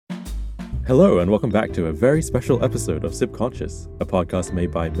Hello, and welcome back to a very special episode of Sipconscious, a podcast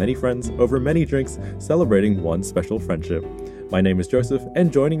made by many friends over many drinks, celebrating one special friendship. My name is Joseph,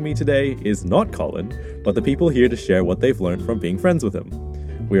 and joining me today is not Colin, but the people here to share what they've learned from being friends with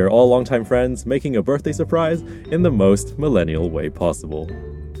him. We are all longtime friends, making a birthday surprise in the most millennial way possible.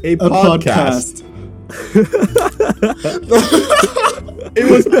 A podcast.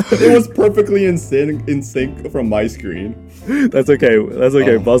 It was perfectly in sync from my screen. That's okay.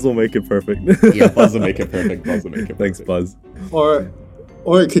 Oh. Buzz will make it perfect. Yeah, Buzz will make it perfect. Thanks, Buzz. Or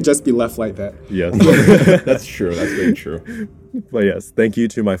it could just be left like that. Yes. That's true. That's very true. But yes, thank you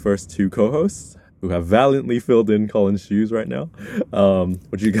to my first two co-hosts who have valiantly filled in Colin's shoes right now.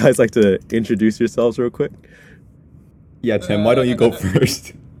 Would you guys like to introduce yourselves real quick? Yeah, Tim, why don't you go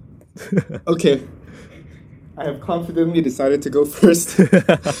first? Okay. I have confidently decided to go first.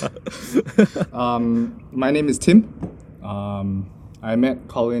 My name is Tim. I met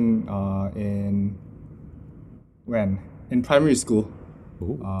Colin in primary school.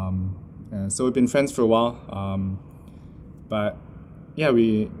 So we've been friends for a while. But yeah,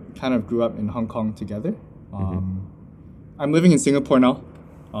 we kind of grew up in Hong Kong together. I'm living in Singapore now.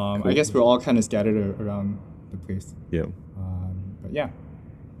 Cool. I guess we're all kind of scattered around the place. Yeah. But yeah.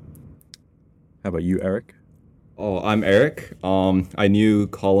 How about you, Eric? Oh, I'm Eric. I knew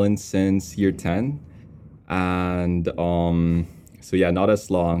Colin since year 10. And so yeah, not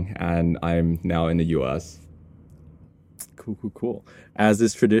as long. And I'm now in the US. Cool. As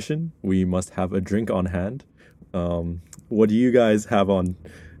is tradition, we must have a drink on hand. What do you guys have on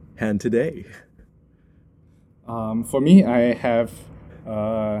hand today? For me, I have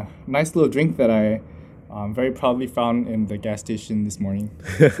a nice little drink that I very proudly found in the gas station this morning.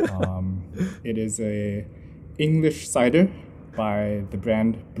 It is a English cider by the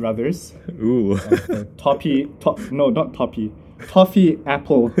brand Brothers. Ooh. Toffee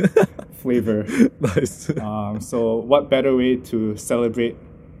apple flavor. Nice. So what better way to celebrate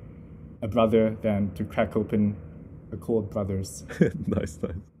a brother than to crack open a cold Brothers? Nice.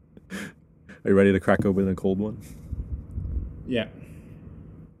 Are you ready to crack open a cold one? Yeah.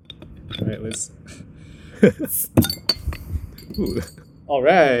 All right, let's... All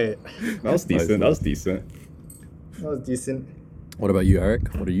right. That was decent. That was decent. What about you,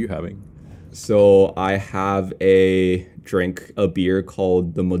 Eric? What are you having? So I have a beer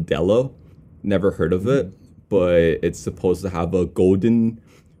called the Modelo. Never heard of it, but it's supposed to have a golden,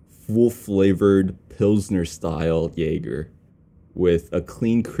 full-flavored Pilsner-style Jaeger with a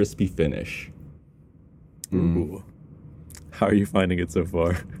clean, crispy finish. Ooh. How are you finding it so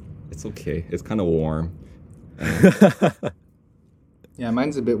far? It's okay. It's kind of warm. Yeah,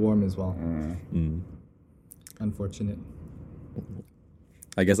 mine's a bit warm as well. Unfortunate.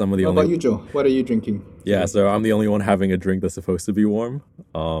 I guess I'm the only... How about you, Joe? What are you drinking? Yeah, so I'm the only one having a drink that's supposed to be warm.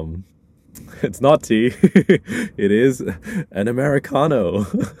 It's not tea. It is an Americano.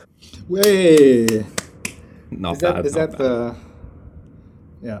 Way! Not bad.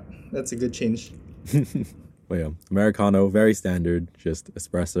 Yeah, that's a good change. Well, yeah, Americano, very standard, just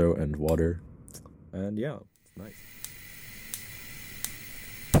espresso and water. And yeah, it's nice.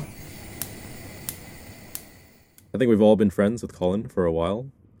 I think we've all been friends with Colin for a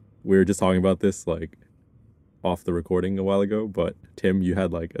while. We were just talking about this, like, off the recording a while ago, but Tim, you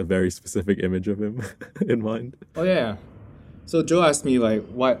had, like, a very specific image of him in mind. Oh, yeah. So Joe asked me, like,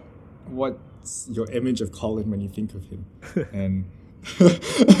 what's your image of Colin when you think of him? And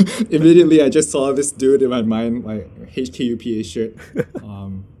immediately I just saw this dude in my mind, like, HKUPA shirt.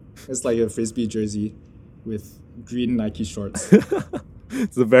 It's like a Frisbee jersey with green Nike shorts.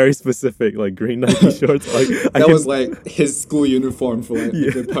 It's a very specific, like, green Nike shorts. Like that was like his school uniform for like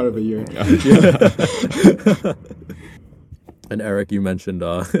a good part of a year. Yeah. And Eric, you mentioned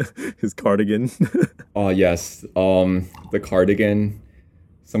his cardigan. Oh yes, the cardigan,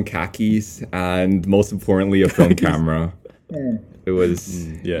 some khakis, and most importantly, a film camera. It was,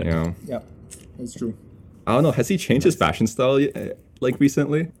 Yeah, that's true. I don't know. Has he changed his fashion style like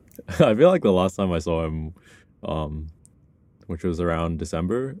recently? I feel like the last time I saw him, which was around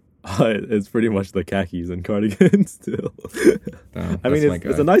December, it's pretty much the khakis and cardigan still. I mean,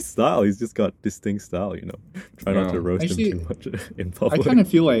 it's a nice style. He's just got distinct style, you know. Try not to roast him too much in public. I kind of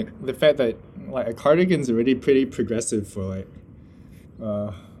feel like the fact that like a cardigan's already pretty progressive for like.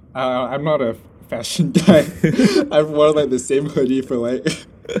 I'm not a fashion guy. I've worn like the same hoodie for like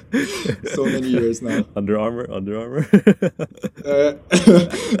so many years now. Under Armour.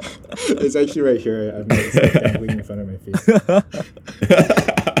 It's actually right here. I'm like dangling in front of my face.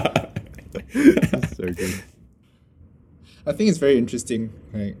 So good. I think it's very interesting,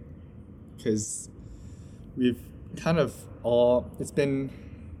 right? Because we've kind of all... It's been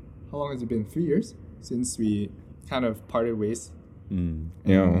how long has it been? 3 years since we kind of parted ways.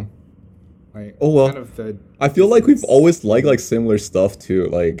 Yeah. Like, Oh, well, kind of the I feel like we've always liked like similar stuff too.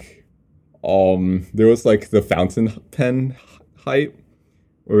 Like, there was like the fountain pen hype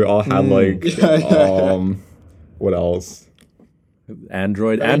where we all had like, what else?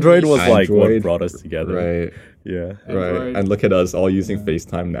 Android. Android was like what Android, brought us together. Right, Yeah. right. Android. And look at us all using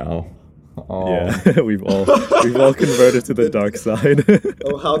FaceTime now. Yeah. we've all converted to the dark side.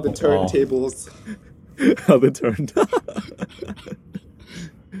 Oh, how the turntables. How the turned.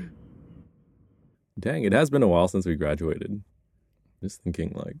 Dang, it has been a while since we graduated. Just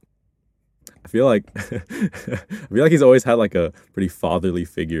thinking, like, I feel like he's always had like a pretty fatherly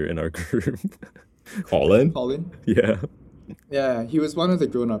figure in our group. Colin? Colin? Yeah. Yeah, he was one of the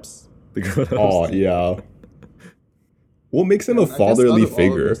grown-ups. The grown-ups. Oh, yeah. What makes him a I guess fatherly out of all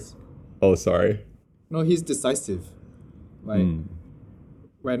of figure? us- Oh, sorry. No, he's decisive. Like,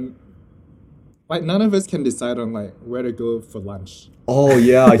 when... Like, none of us can decide on, like, where to go for lunch. Oh,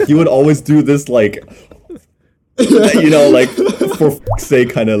 yeah. He would always do this, like, you know, like, for fuck's sake,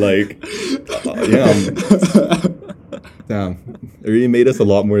 kind of like, yeah. Damn. It really made us a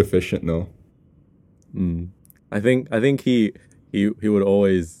lot more efficient, though. I think he would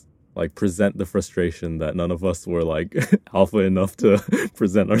always like present the frustration that none of us were like alpha enough to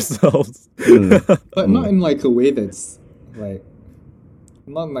present ourselves. But not in, like, a way that's, like...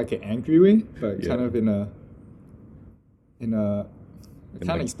 Not in, like, an angry way, but kind of in a... I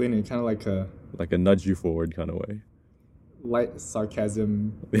can't explain it. Kind of like a Like a nudge you forward kind of way. light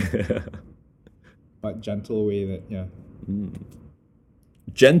sarcasm, but gentle way that, yeah.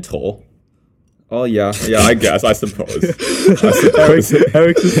 Gentle? Oh, yeah. Yeah, I guess. I suppose.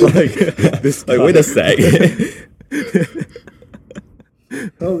 Eric's just like this. Like, wait a sec.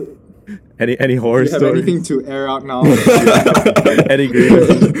 Oh, Any horror do you have stories? anything to air out now? Any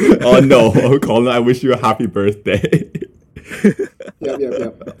grievances? Oh, no. Colin, I wish you a happy birthday.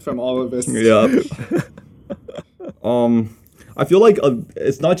 Yep. From all of us. Yeah. I feel like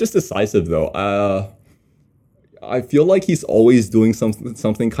it's not just decisive though. I feel like he's always doing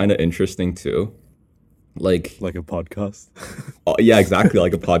something kind of interesting too. Like Like a podcast. yeah, exactly,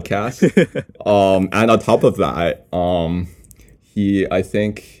 like a podcast. And on top of that, I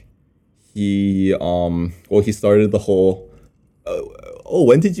think he started the whole.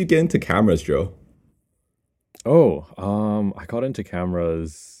 When did you get into cameras, Joe? I got into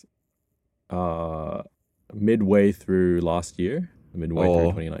cameras midway through last year, midway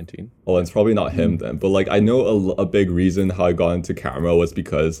through 2019. Oh, it's probably not him then. But like, I know a big reason how I got into camera was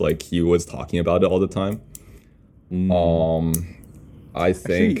because like he was talking about it all the time. I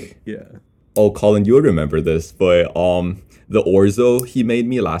think. Actually, yeah. Oh, Colin, you would remember this, but the orzo he made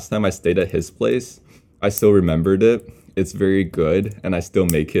me last time I stayed at his place, I still remembered it. It's very good, and I still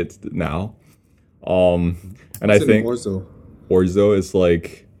make it now. And I think orzo is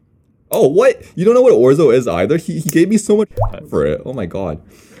like, oh, what? You don't know what orzo is either? He gave me so much for it. Oh my god.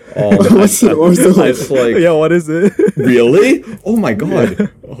 What's an orzo? It's like, Yeah, what is it? really? Oh my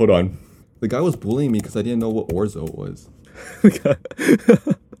god. Hold on. The guy was bullying me because I didn't know what orzo was.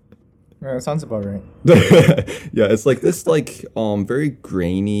 Yeah, that sounds about right. Yeah, it's like this like very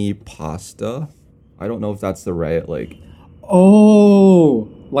grainy pasta. I don't know if that's the right like Oh,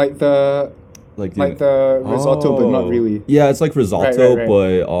 like the like risotto, but not Oh. really. yeah, it's like risotto, Right.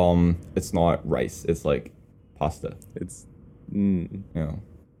 but it's not rice. It's like pasta. It's. Yeah.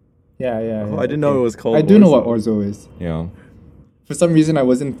 Yeah. I didn't know it was called. I do know what orzo is. Yeah. For some reason, I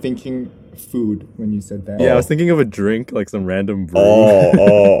wasn't thinking food when you said that. Yeah, I was thinking of a drink, like some random brew.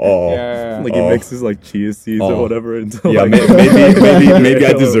 Oh. Yeah. Like he mixes like chia seeds or whatever into Yeah, like, maybe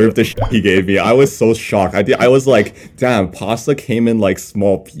I deserved the shit he gave me. I was so shocked. I was like, damn, pasta came in like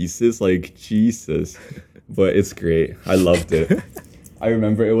small pieces. Like Jesus, but it's great. I loved it. I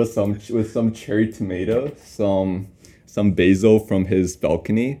remember it was some cherry tomato, some basil from his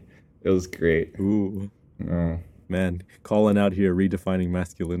balcony. It was great. Ooh, man, Colin out here redefining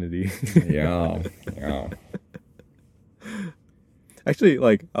masculinity. Yeah. Actually,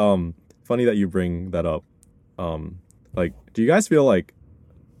 like, funny that you bring that up. Like, do you guys feel like,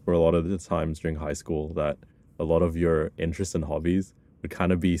 for a lot of the times during high school, that a lot of your interests and hobbies would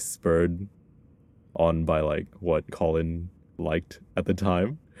kind of be spurred on by like what Colin liked at the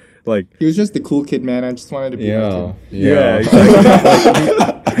time? Like, He was just the cool kid, man. I just wanted to be like him. yeah, exactly.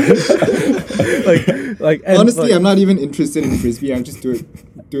 like, and, Honestly, like, I'm not even interested in frisbee. I'm just do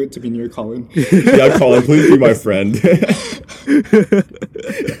it to be near Colin. Yeah, Colin, please be my friend.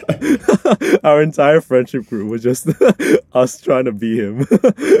 our entire friendship group was just us trying to be him.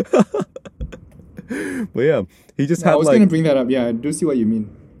 But yeah, he just I had was like gonna bring that up. Yeah, I do see what you mean.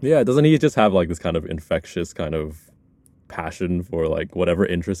 Yeah, doesn't he just have like this kind of infectious kind of passion for like whatever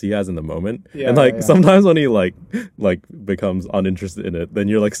interest he has in the moment? Yeah, and like yeah. sometimes when he like becomes uninterested in it, then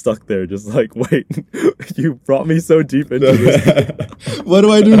you're like stuck there just like, wait, you brought me so deep into this. What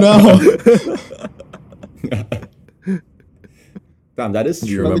do I do now? Damn, that is Do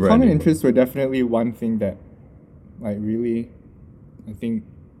you true. But the remember common any- interests were definitely one thing that, like, really, I think,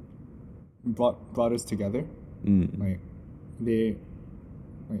 brought us together. Like,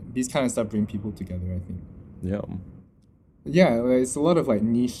 these kind of stuff bring people together, I think. Yeah. Yeah, like, it's a lot of like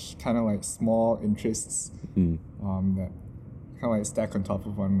niche, kind of like small interests that kind of like stack on top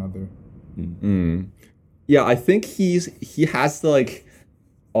of one another. Yeah, I think he has the like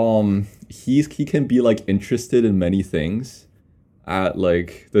he can be like interested in many things at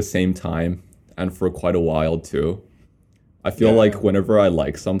like the same time and for quite a while too. I feel Yeah. like whenever I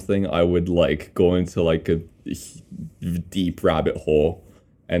like something, I would like go into like a deep rabbit hole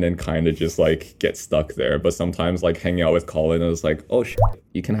and then kind of just like get stuck there. But sometimes like hanging out with Colin, I was like, oh shit,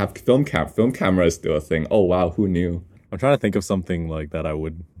 you can have film camera is still a thing. Oh wow, who knew? I'm trying to think of something like that I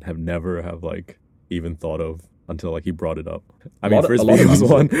would have never have like even thought of until like he brought it up. I mean, lot of Frisbee was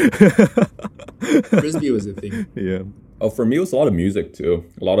one. Frisbee was a thing. Yeah. Oh, for me, it was a lot of music too.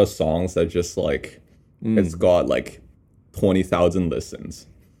 A lot of songs that just like it's got like 20,000 listens,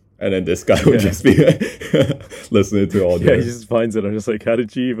 and then this guy would just be listening to it all Yeah, day. he just finds it. I'm just like, how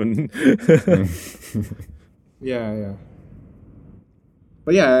did you even? Yeah.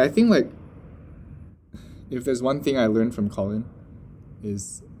 But yeah, I think like if there's one thing I learned from Colin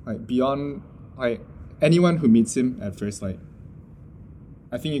is like beyond like anyone who meets him at first, like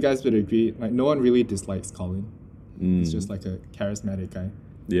I think you guys would agree, like no one really dislikes Colin. He's just like a charismatic guy.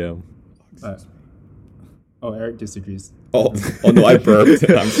 Yeah. But oh, Eric disagrees. Oh no, I burped.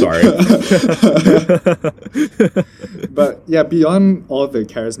 I'm sorry. But yeah, beyond all the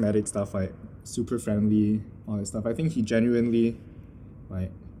charismatic stuff, like super friendly, all that stuff, I think he genuinely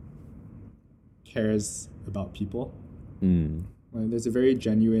like cares about people. Like there's a very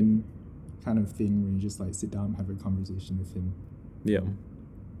genuine kind of thing where you just like sit down and have a conversation with him Yeah.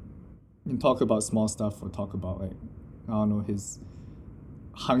 and talk about small stuff or talk about like I don't know, his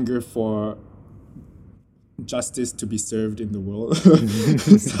hunger for justice to be served in the world.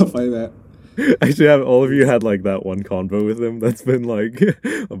 Stuff like that. Actually, have all of you had like that one convo with him that's been like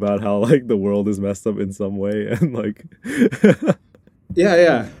about how like the world is messed up in some way, and like I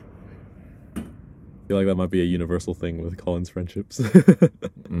Yeah. feel like that might be a universal thing with Colin's friendships.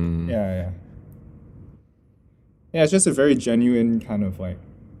 Yeah. Yeah, it's just a very genuine kind of like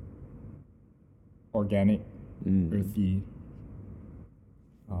organic, earthy.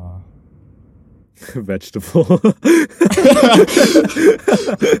 Vegetable,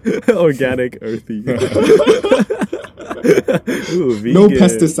 organic, earthy. Ooh, vegan. No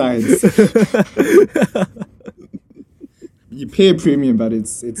pesticides. You pay a premium, but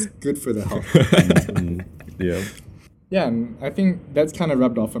it's good for the health. Yeah. Yeah, and I think that's kind of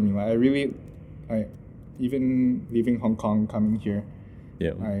rubbed off on me. Like I really, even leaving Hong Kong, coming here,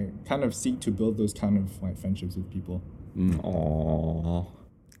 Yeah. I kind of seek to build those kind of like friendships with people. Aww.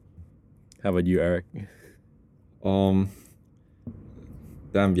 How about you, Eric? Damn,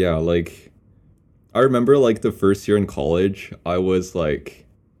 yeah, like I remember like the first year in college, I was like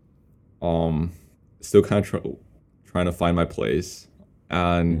still kind of trying to find my place,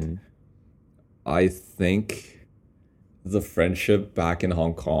 and I think the friendship back in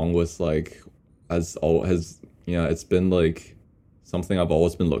Hong Kong was like has it's been like something I've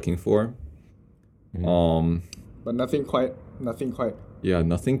always been looking for. But nothing quite Yeah,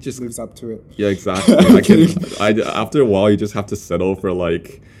 nothing just lives up to it. Yeah, exactly. After a while, you just have to settle for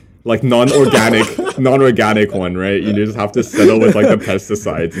like non-organic one, right? You just have to settle with like the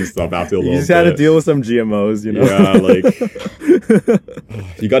pesticides and stuff after a little You just bit. had to deal with some GMOs, you know. Yeah, like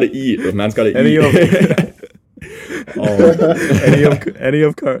you gotta eat. The man's gotta Any eat. any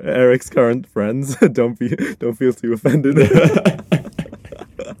of Eric's current friends, don't feel too offended.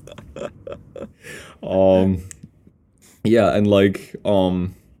 Yeah, and like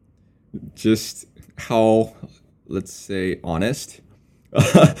just how, let's say, honest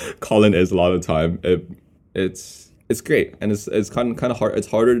Colin is a lot of the time. It's great, and it's kind of hard. It's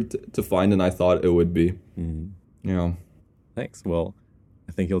harder to find than I thought it would be. Yeah. Thanks. Well,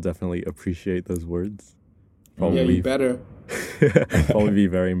 I think he'll definitely appreciate those words. Yeah, Probably, you better. probably be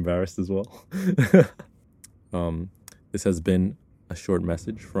very embarrassed as well. This has been a short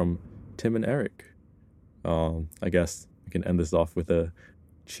message from Tim and Eric. I guess we can end this off with a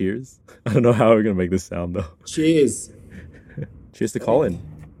cheers. I don't know how we're gonna make this sound though. Cheers. Cheers to Colin.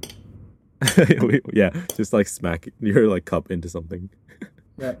 Yeah, just like smack your like cup into something.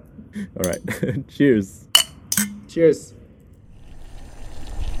 Yeah. All right. Cheers. Cheers.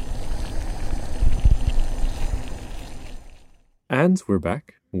 And we're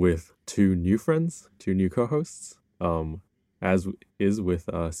back with two new friends, two new co-hosts. As is with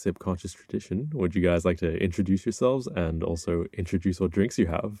Sip Conscious tradition, would you guys like to introduce yourselves and also introduce what drinks you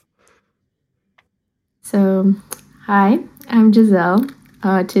have? So, hi, I'm Giselle.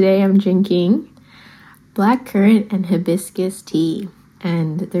 Today I'm drinking blackcurrant and hibiscus tea.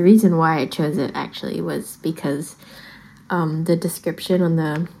 And the reason why I chose it actually was because the description on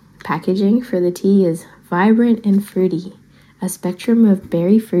the packaging for the tea is vibrant and fruity, a spectrum of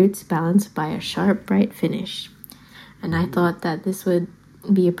berry fruits balanced by a sharp, bright finish. And I thought that this would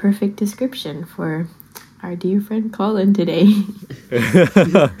be a perfect description for our dear friend Colin today.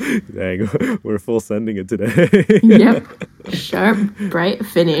 Dang, we're full sending it today. Yep. Sharp, bright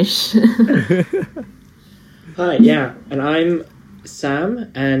finish. Hi, yeah, and I'm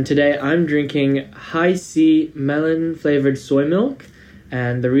Sam, and today I'm drinking High C melon flavored soy milk.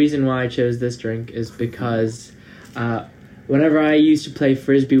 And the reason why I chose this drink is because whenever I used to play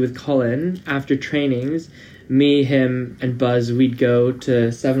frisbee with Colin, after trainings, me, him, and Buzz, we'd go to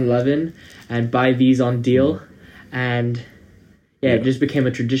 7-Eleven and buy these on deal. And yeah, it just became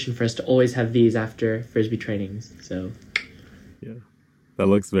a tradition for us to always have these after frisbee trainings. So yeah, that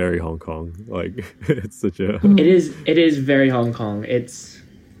looks very Hong Kong. Like it's such a. It is very Hong Kong. It's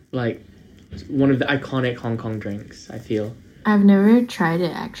like one of the iconic Hong Kong drinks, I feel. I've never tried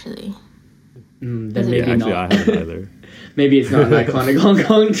it actually. Then Is it- maybe Yeah, actually, not. I haven't either. Maybe it's not an iconic Hong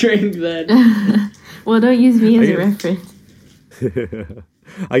Kong drink then. Well, don't use me as I a guess- reference.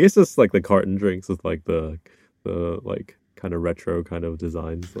 I guess it's like the carton drinks with like the like kind of retro kind of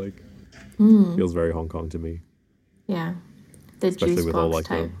designs. Like feels very Hong Kong to me, Yeah. The especially juice with box all like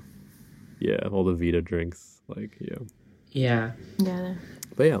type. all the Vita drinks. Like Yeah. Yeah.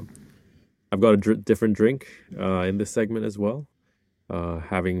 but yeah, I've got a different drink in this segment as well.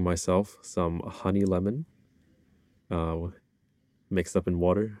 Having myself some honey lemon, mixed up in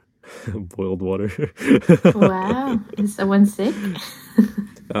water. Boiled water. Wow. Is someone sick?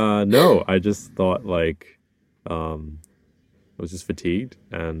 No, I just thought like I was just fatigued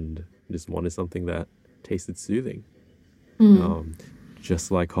and just wanted something that tasted soothing. Just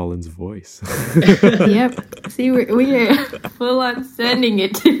like Colin's voice. Yep. See, we're full on sending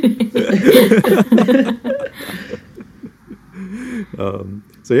it today.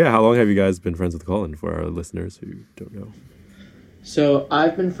 So yeah, how long have you guys been friends with Colin for our listeners who don't know? So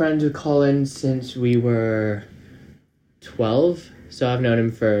I've been friends with Colin since we were 12. So I've known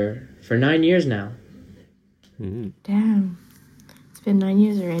him for 9 years now. Damn. It's been 9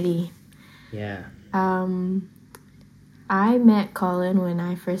 years already. Yeah. I met Colin when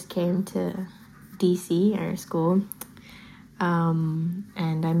I first came to DC, our school. And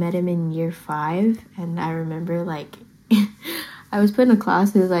I met him in year 5. And I remember, like, I was put in a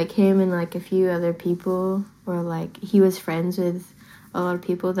class with, like, him and, like, a few other people. Or, like, he was friends with a lot of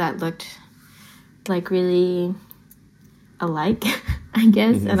people that looked, like, really alike, I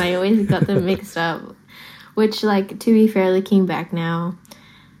guess. And I always got them mixed up. Which, like, to be fair, looking back now,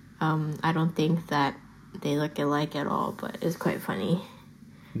 I don't think that they look alike at all, but it's quite funny.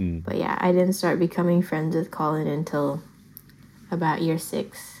 But yeah, I didn't start becoming friends with Colin until about year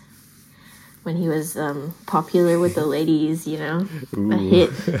 6, when he was popular with the ladies, you know, a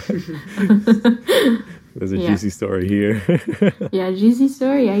hit. There's a Yeah. juicy story here. Yeah, juicy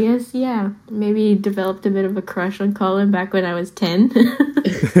story, I guess. Yeah, maybe developed a bit of a crush on Colin back when I was 10.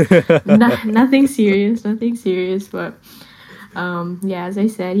 Nothing serious, but yeah, as I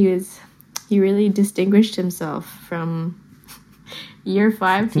said, he really distinguished himself from year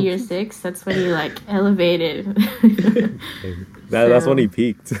 5 to year 6. That's when he like elevated. That's when he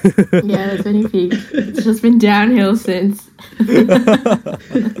peaked. Yeah, that's when he peaked. It's just been downhill since.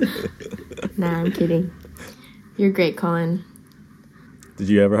 Nah, I'm kidding. You're great, Colin. Did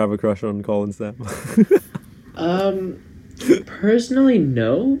you ever have a crush on Colin, Sam? Personally,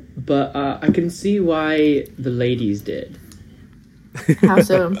 no, but I can see why the ladies did. How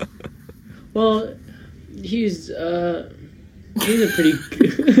so? Well, he's a pretty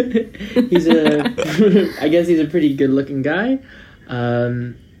I guess he's a pretty good looking guy.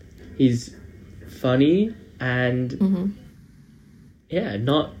 He's funny and yeah,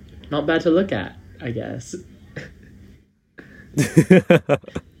 not bad to look at, I guess.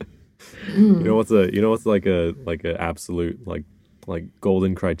 You know what's like a absolute like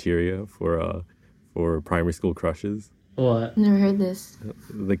golden criteria for primary school crushes? What? Never heard this.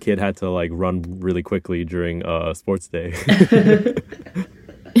 The kid had to like run really quickly during sports day.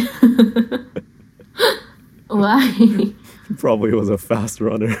 Why? probably was a fast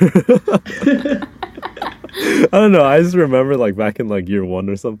runner. I don't know. I just remember like back in like year 1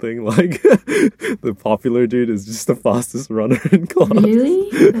 or something, like the popular dude is just the fastest runner in class. Really?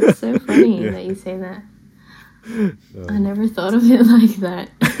 That's so funny that you say that. I never thought of it like that.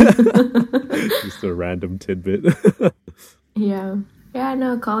 Just a random tidbit. Yeah. Yeah,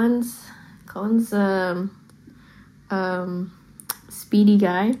 no, Colin's speedy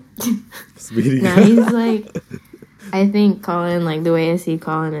guy. Speedy No, guy. he's like, I think Colin, like the way I see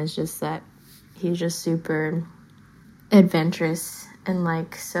Colin is just that he's just super adventurous and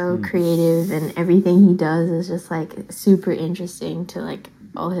like so creative, and everything he does is just like super interesting to like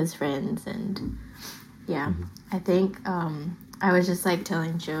all his friends. And yeah, I think I was just like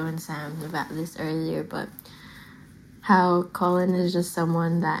telling Joe and Sam about this earlier, but how Colin is just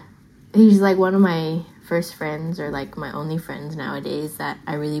someone that he's like one of my first friends, or like my only friends nowadays, that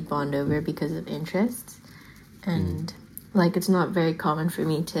I really bond over because of interests. And like it's not very common for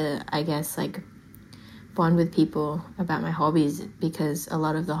me to, I guess, like bond with people about my hobbies, because a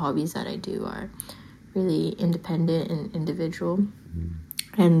lot of the hobbies that I do are really independent and individual.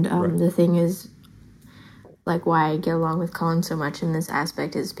 And the thing is, like, why I get along with Colin so much in this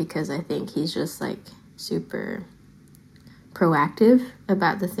aspect is because I think he's just like super proactive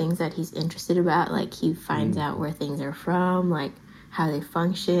about the things that he's interested about. Like he finds out where things are from, like how they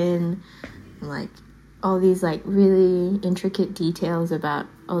function, and like all these like really intricate details about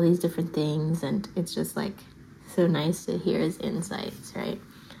all these different things. And it's just like so nice to hear his insights, right?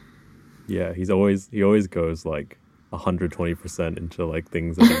 Yeah, he always goes like 120% into like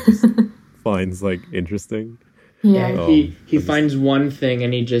things that he just finds like interesting. Yeah. He finds one thing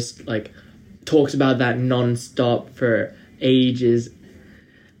and he just like talks about that non-stop for ages,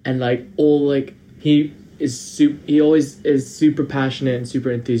 and like all like he always is super passionate and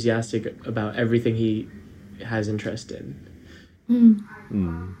super enthusiastic about everything he has interest in.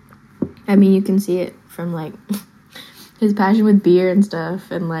 I mean, you can see it from like his passion with beer and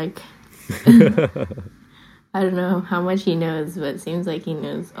stuff, and like I don't know how much he knows, but it seems like he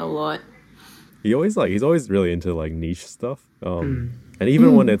knows a lot. He's always really into like niche stuff. And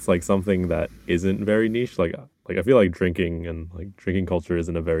even when it's like something that isn't very niche, like I feel like drinking culture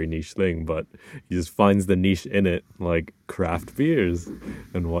isn't a very niche thing, but he just finds the niche in it, like craft beers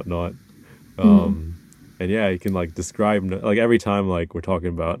and whatnot. And yeah, he can like describe, like every time like we're talking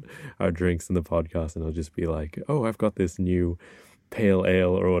about our drinks in the podcast, and he'll just be like, "Oh, I've got this new pale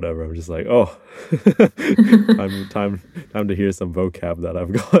ale or whatever." I'm just like, "Oh, time to hear some vocab that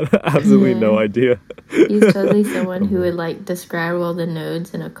I've got absolutely no idea." He's totally someone who would like describe all the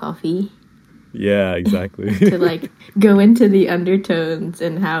notes in a coffee. Yeah, exactly. To like go into the undertones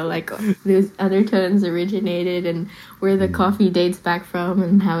and how like those undertones originated and where the coffee dates back from,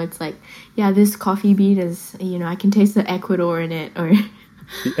 and how it's like, yeah, this coffee bean is, you know, I can taste the Ecuador in it, or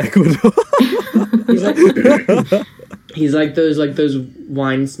The Ecuador. He's like those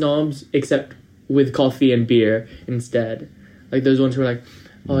wine snobs, except with coffee and beer instead. Like those ones who are like,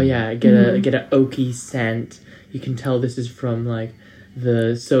 oh yeah, get a oaky scent. You can tell this is from like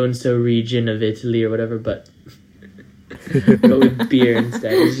the so and so region of Italy or whatever, but go with beer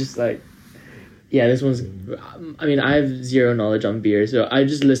instead. It's just like, yeah, this one's. I mean, I have zero knowledge on beer, so I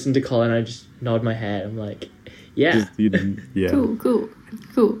just listen to Colin. I just nod my head. I'm like, yeah, Yeah. cool.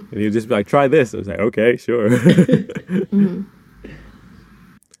 And he'd just be like, "Try this." I was like, "Okay, sure."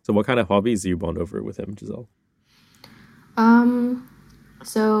 So, what kind of hobbies do you bond over with him, Giselle?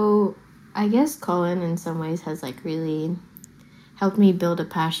 So I guess Colin in some ways has like really helped me build a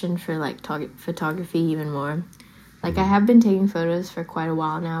passion for like photography even more. Like I have been taking photos for quite a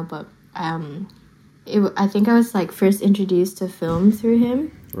while now, but I think I was like first introduced to film through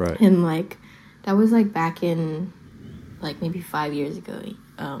him. Right. And like that was like back in like maybe 5 years ago.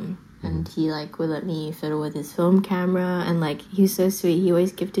 And he like would let me fiddle with his film camera, and like he was so sweet. He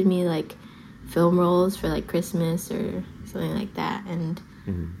always gifted me like film rolls for like Christmas or something like that. And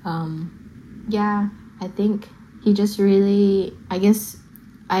yeah, I think he just really, I guess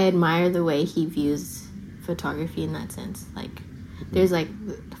I admire the way he views photography in that sense. Like there's like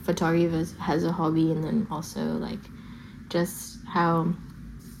photography has a hobby, and then also like just how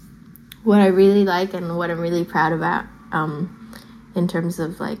what I really like and what I'm really proud about in terms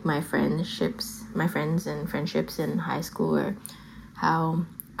of like my friends and friendships in high school, or how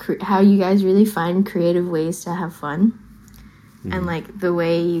you guys really find creative ways to have fun. And like the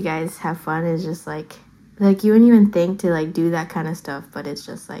way you guys have fun is just like you wouldn't even think to like do that kind of stuff, but it's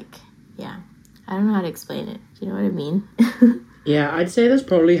just like, yeah, I don't know how to explain it. Do you know what I mean? Yeah, I'd say that's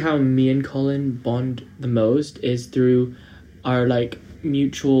probably how me and Colin bond the most, is through our like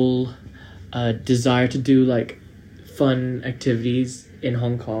mutual desire to do like fun activities in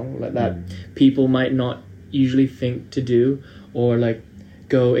Hong Kong that people might not usually think to do, or like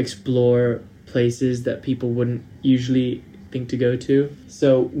go explore places that people wouldn't usually think to go to.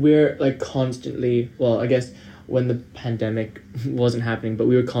 So we're like constantly, well, I guess when the pandemic wasn't happening, but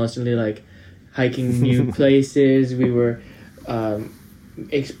we were constantly like hiking new places. We were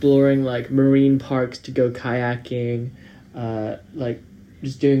exploring like marine parks to go kayaking, like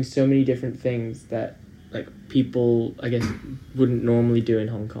just doing so many different things that like people, I guess, wouldn't normally do in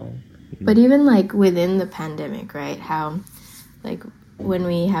Hong Kong. But even like within the pandemic, right? How like when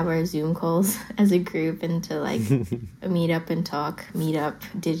we have our Zoom calls as a group and to like meet up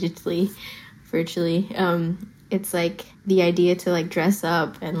digitally, virtually, it's like the idea to like dress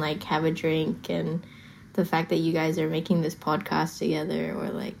up and like have a drink, and the fact that you guys are making this podcast together, or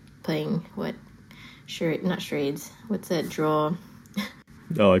like playing not charades, what's that, draw?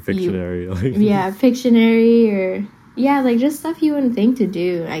 Oh, like Pictionary. Yeah, Pictionary, or yeah, like just stuff you wouldn't think to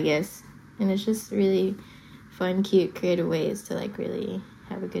do, I guess. And it's just really fun, cute, creative ways to like really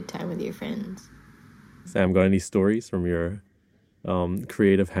have a good time with your friends. Sam, got any stories from your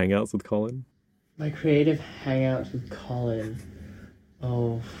creative hangouts with Colin? My creative hangouts with Colin.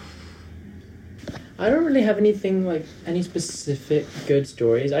 Oh, I don't really have anything like any specific good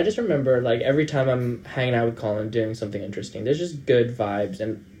stories. I just remember like every time I'm hanging out with Colin doing something interesting, there's just good vibes,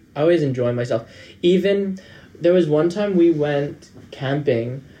 and I always enjoy myself. Even there was one time we went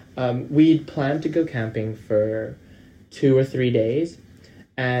camping. We'd planned to go camping for 2 or 3 days,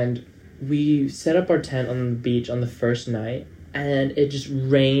 and we set up our tent on the beach on the first night, and it just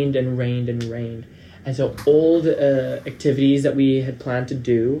rained and rained and rained. And so all the activities that we had planned to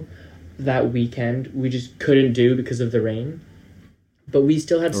do that weekend, we just couldn't do because of the rain. But we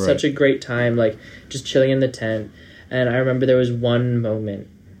still had such a great time, like just chilling in the tent. And I remember there was one moment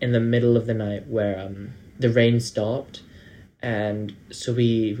in the middle of the night where the rain stopped. And so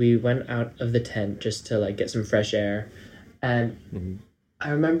we went out of the tent just to like get some fresh air. And I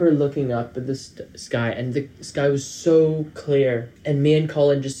remember looking up at the sky, and the sky was so clear. And me and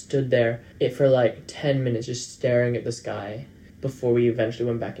Colin just stood there for like 10 minutes just staring at the sky before we eventually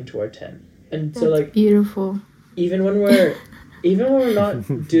went back into our tent. And so like beautiful. Even when we're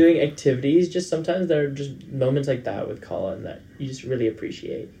not doing activities, just sometimes there are just moments like that with Colin that you just really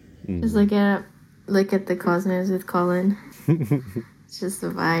appreciate. Just look at the cosmos with Colin. It's just a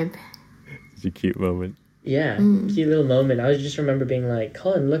vibe. It's a cute moment. Yeah, cute little moment. I just remember being like,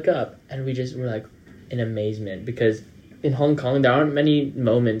 Colin, look up. And we just were like in amazement, because in Hong Kong, there aren't many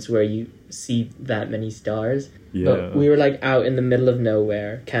moments where you see that many stars. Yeah. But we were like out in the middle of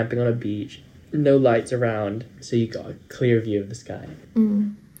nowhere, camping on a beach, no lights around, so you got a clear view of the sky.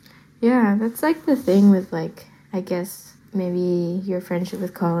 Yeah, that's like the thing with like, I guess maybe your friendship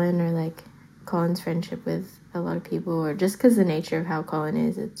with Colin, or like Colin's friendship with a lot of people, or just because the nature of how Colin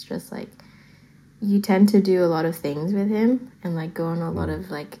is, it's just like you tend to do a lot of things with him and like go on a lot of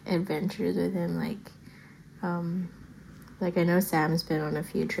like adventures with him. Like I know Sam's been on a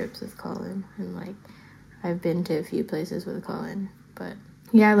few trips with Colin, and like I've been to a few places with Colin. But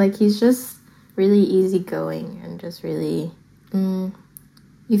yeah, like he's just really easygoing and just really you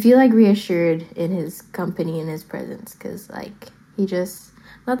feel like reassured in his company and his presence, because like he just,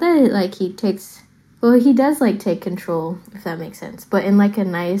 not that it, like he takes, well, he does like take control, if that makes sense, but in like a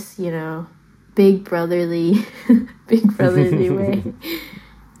nice, you know, big brotherly way.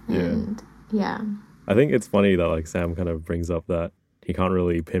 And yeah, I think it's funny that like Sam kind of brings up that he can't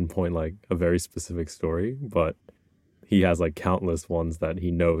really pinpoint like a very specific story, but he has like countless ones that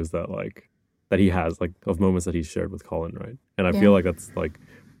he knows that like that he has like of moments that he's shared with Colin, right? And I feel like that's like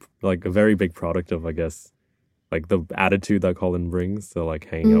a very big product of, I guess, like the attitude that Colin brings to like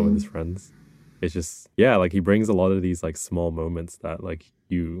hanging out with his friends. It's just, yeah, like he brings a lot of these like small moments that like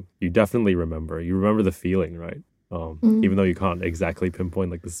you definitely remember. You remember the feeling, right? Even though you can't exactly pinpoint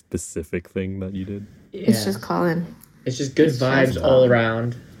like the specific thing that you did. Yeah. It's just Colin. It's just good vibes all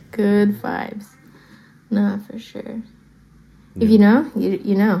around. Good vibes. No, for sure. If you know,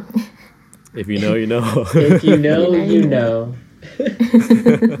 you know. If you know, you know. If you know, you know.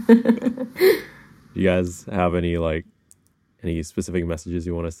 Do you guys have any specific messages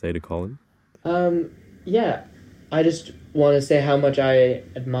you want to say to Colin? Yeah. I just want to say how much I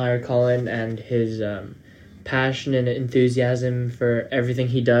admire Colin and his passion and enthusiasm for everything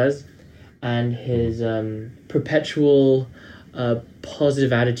he does, and his perpetual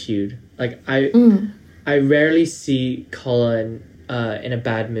positive attitude. Like I rarely see Colin in a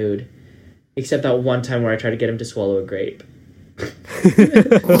bad mood, except that one time where I tried to get him to swallow a grape. Do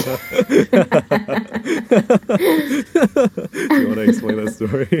you want to explain that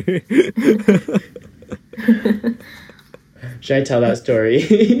story? Should I tell that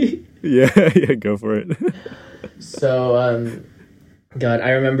story? Yeah, go for it. So, God, I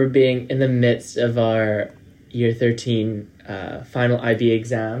remember being in the midst of our year 13 final IB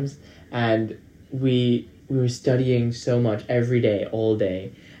exams, and we were studying so much every day, all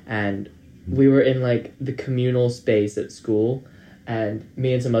day, and we were in like the communal space at school, and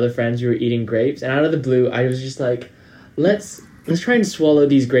me and some other friends, we were eating grapes, and out of the blue, I was just like, let's try and swallow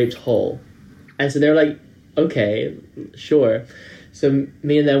these grapes whole. And so they were like, okay, sure. So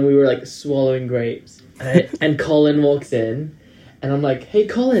me and them, we were like swallowing grapes, and Colin walks in, and I'm like, hey,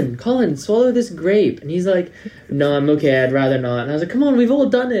 Colin, swallow this grape. And he's like, no, I'm okay, I'd rather not. And I was like, come on, we've all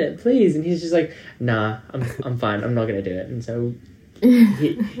done it, please. And he's just like, nah, I'm fine, I'm not gonna do it. And so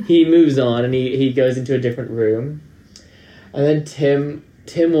he moves on, and he goes into a different room. And then Tim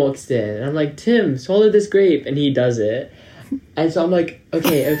walks in, and I'm like, Tim, swallow this grape. And he does it. And so I'm like,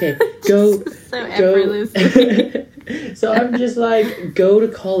 okay, go. So effortless. So I'm just like, go to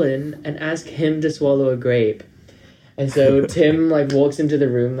Colin and ask him to swallow a grape. And so Tim like walks into the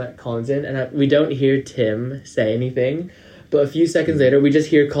room that Colin's in, and we don't hear Tim say anything. But a few seconds later, we just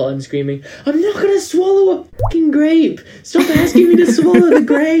hear Colin screaming, I'm not gonna swallow a fucking grape! Stop asking me to swallow the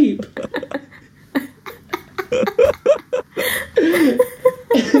grape!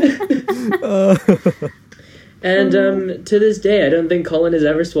 And to this day, I don't think Colin has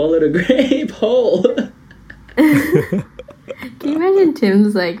ever swallowed a grape whole. Can you imagine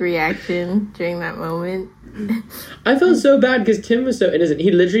Tim's like reaction during that moment? I felt so bad because Tim was so innocent. He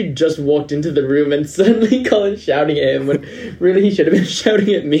literally just walked into the room, and suddenly Colin's shouting at him when really he should have been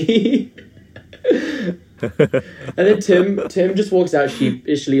shouting at me. And then Tim just walks out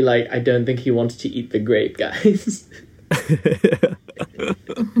sheepishly like, I don't think he wanted to eat the grape, guys.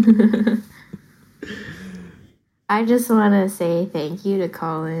 I just want to say thank you to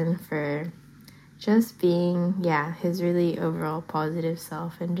Colin for just being, his really overall positive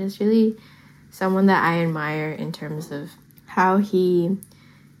self, and just really someone that I admire in terms of how he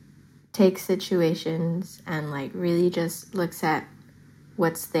takes situations and like really just looks at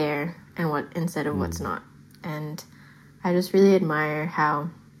what's there and what instead of what's not. And I just really admire how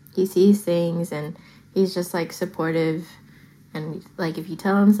he sees things, and he's just like supportive, and like if you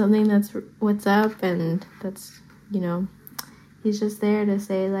tell him something that's what's up, and that's, he's just there to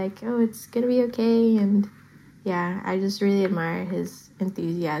say like, oh, it's gonna be okay. And I just really admire his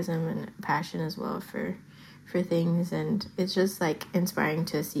enthusiasm and passion as well for things, and it's just like inspiring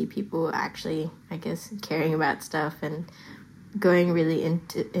to see people actually, I guess, caring about stuff and going really in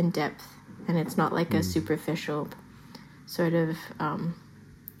depth, and it's not like a superficial sort of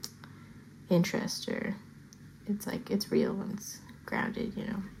interest, or it's like it's real and it's grounded,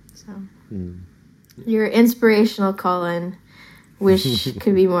 so you're inspirational, Colin. Wish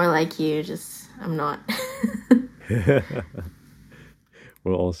could be more like you, just I'm not.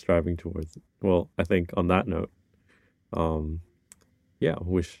 We're all striving towards it. Well, I think on that note,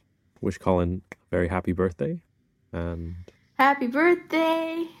 wish Colin a very happy birthday, and happy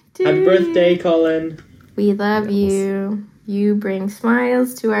birthday to Happy birthday, Colin. We love you. You bring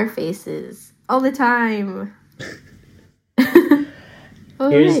smiles to our faces all the time.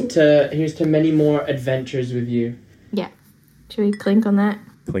 Here's to many more adventures with you. Yeah. Should we clink on that?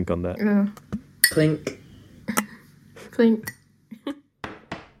 Clink on that. Clink. Clink.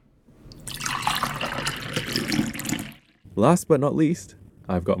 Last but not least,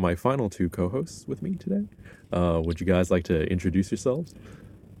 I've got my final two co-hosts with me today. Would you guys like to introduce yourselves?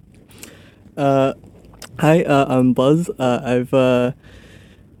 Hi, I'm Buzz. I've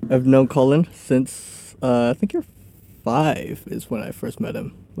known Colin since I think you're 5 is when I first met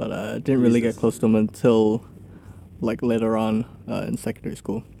him, but I didn't really get close to him until like later on in secondary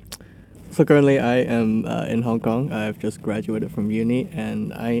school. So currently I am in Hong Kong. I've just graduated from uni,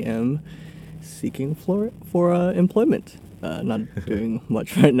 and I am seeking for employment. Not doing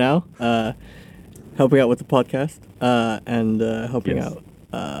much right now. Helping out with the podcast and helping out.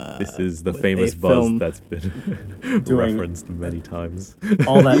 This is the famous Buzz film. That's been referenced many times.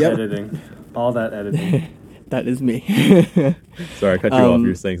 All that editing. All that editing. That is me. Sorry, I cut you off. You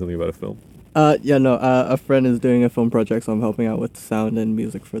were saying something about a film. A friend is doing a film project, so I'm helping out with sound and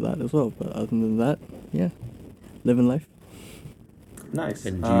music for that as well. But other than that, living life. Nice.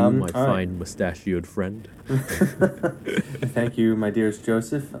 And you, my fine mustachioed friend. Thank you, my dearest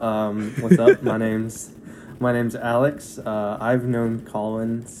Joseph. What's up? My name's Alex. I've known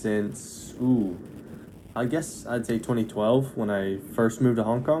Colin since I guess I'd say 2012 when I first moved to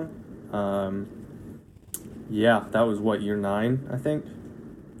Hong Kong. That was year 9, I think.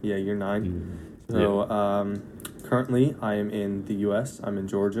 Yeah, year 9. So currently I am in the U.S. I'm in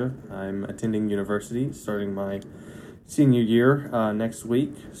Georgia. I'm attending university, starting my senior year next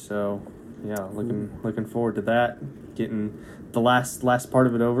week. So yeah, looking forward to that. Getting the last part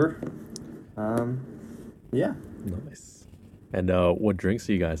of it over. Yeah. Nice. And what drinks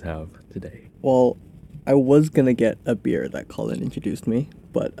do you guys have today? Well, I was gonna get a beer that Colin introduced me,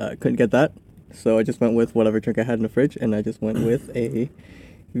 but couldn't get that. So I just went with whatever drink I had in the fridge, and I just went with a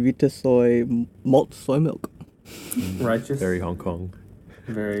Vitasoy malt soy milk. Righteous. Very Hong Kong.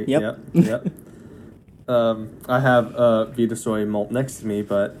 Very. Yep. Yep. I have Vitasoy malt next to me,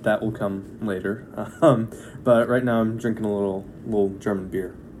 but that will come later. But right now I'm drinking a little German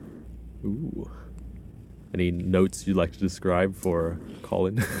beer. Ooh. Any notes you'd like to describe for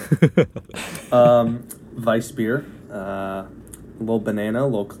Colin? Weiss beer, a little banana, a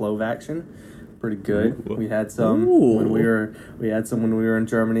little clove action, pretty good. Ooh. We had some when we were in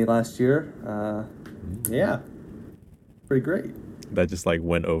Germany last year. Yeah, pretty great. That just like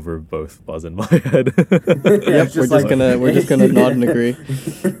went over both Buzz and my head. Yep, we're just gonna nod and agree.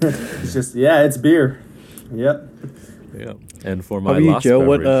 It's just it's beer. Yep. Yeah. And for How my about you, last Joe?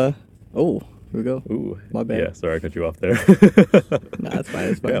 beverage, Here we go. Ooh. My bad. Yeah, sorry I cut you off there. Nah, it's fine.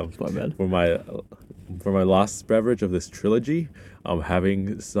 It's my bad. For my last beverage of this trilogy, I'm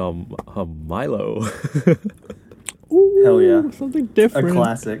having some Milo. Ooh, Hell yeah. something different. A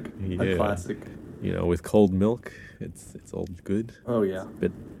classic. Yeah. A classic. You know, with cold milk, it's all good. Oh yeah.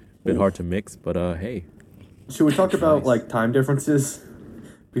 Bit hard to mix, but hey. Should we talk about Nice. like time differences?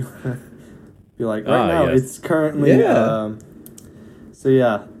 Be like right now yes. it's currently Yeah. so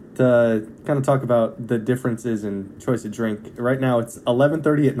yeah, to kind of talk about the differences in choice of drink. Right now it's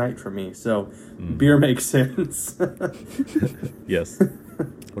 11:30 at night for me, so beer makes sense. Yes.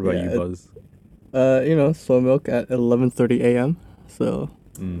 What about Yeah, you, Buzz? Soy milk at 11:30 a.m. So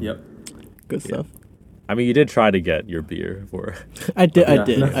Yep. good stuff. I mean, you did try to get your beer for I did.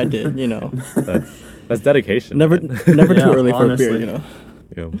 Yeah. I did. You know, that's dedication. never man. too early for a honestly. beer. You know.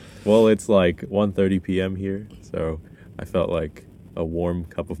 Yeah. Well, it's like 1:30 p.m. here, so I felt like a warm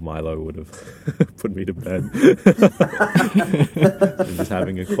cup of Milo would have put me to bed. I'm just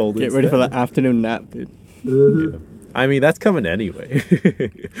having a cold. Get ready for that afternoon nap, dude. Yeah. I mean, that's coming anyway.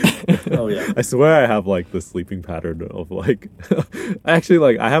 Oh yeah. I swear I have like the sleeping pattern of like, actually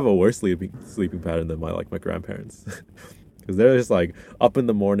like I have a worse sleeping pattern than my my grandparents. Because they're just like up in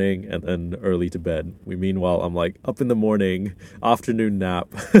the morning and then early to bed. Meanwhile, I'm like up in the morning, afternoon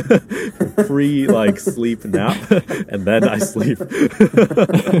nap, free like sleep nap, and then I sleep.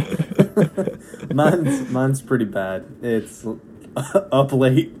 Mine's pretty bad. It's up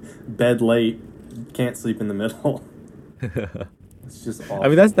late, bed late, can't sleep in the middle. It's just awful. I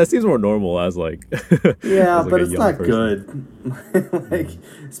mean, that seems more normal as like. Yeah, as, like, but a it's young not person. good. Like,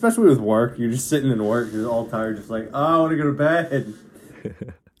 especially with work, you're just sitting in work, you're all tired, just like, oh, I want to go to bed.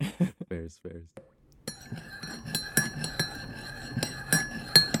 Fairs.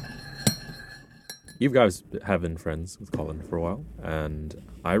 You guys have been friends with Colin for a while, and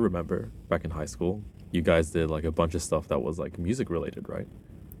I remember back in high school, you guys did like a bunch of stuff that was like music related, right?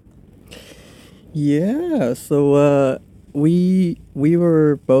 Yeah. So we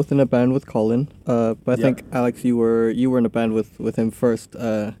were both in a band with Colin. But I think Alex, you were in a band with him first.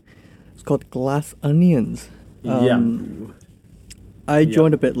 It's called Glass Onions. Yeah. I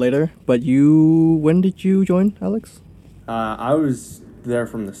joined a bit later, but when did you join, Alex? I was there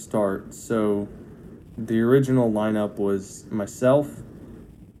from the start, so the original lineup was myself,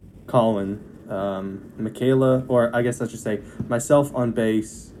 Colin, Michaela, or I guess I should say myself on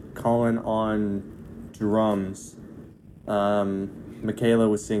bass, Colin on drums, Michaela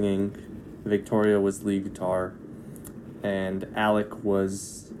was singing, Victoria was lead guitar, and Alec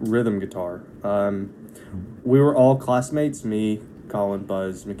was rhythm guitar. We were all classmates, me, Colin,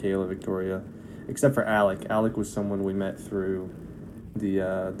 Buzz, Michaela, Victoria, except for Alec. Alec was someone we met through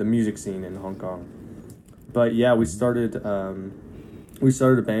the music scene in Hong Kong. But yeah, we started a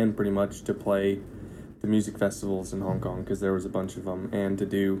band pretty much to play the music festivals in Hong Kong because there was a bunch of them, and to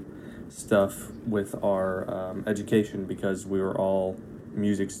do stuff with our education because we were all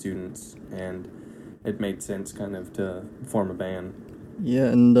music students, and it made sense kind of to form a band. Yeah,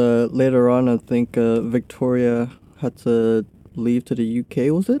 and later on, I think Victoria had to leave to the UK,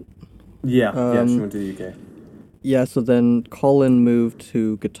 was it? Yeah, she went to the UK. Yeah, so then Colin moved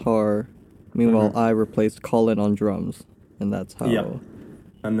to guitar. Meanwhile, I replaced Colin on drums, and that's how Yeah.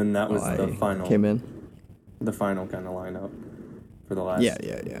 And then that was I the final came in. the final kind of lineup for the last Yeah.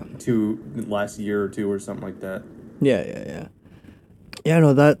 last year or two or something like that. Yeah. Yeah,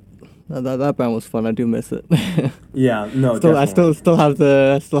 no, that band was fun. I do miss it. Yeah, no, I definitely.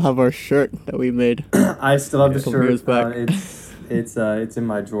 still have our shirt that we made. I still have the couple years shirt. back. It's in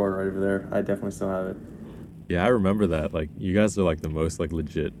my drawer right over there. I definitely still have it. Yeah, I remember that. Like, you guys are like the most like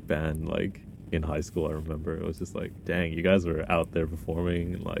legit band like in high school. I remember it was just like, dang, you guys were out there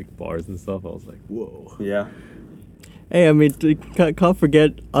performing in like bars and stuff. I was like, whoa. Yeah. Hey, I mean, can't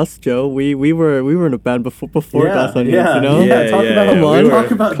forget us, Joe. We were in a band before Glass Onions, yeah, you know? Yeah, talk about Come on.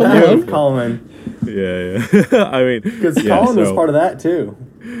 talk about Come that on. with Colin. Yeah. I mean, Because yeah, Colin was so- part of that too.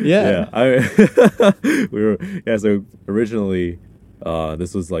 Yeah. So originally,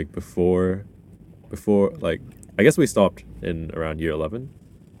 this was like before like I guess we stopped in around year 11.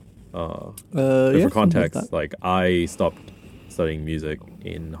 Yeah, For something like context, that. like I stopped studying music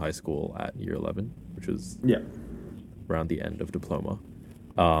in high school at year 11, which was Yeah. around the end of diploma.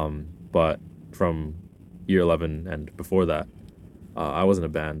 But from year 11 and before that, I was in a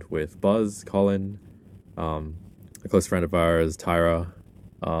band with Buzz, Colin, a close friend of ours, Tyra,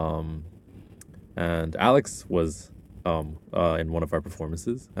 and Alex was in one of our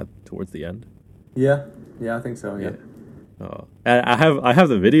performances towards the end. Yeah. Yeah, I think so. Yeah. And I have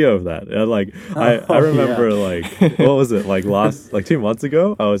the video of that. And like I remember yeah. like what was it like 2 months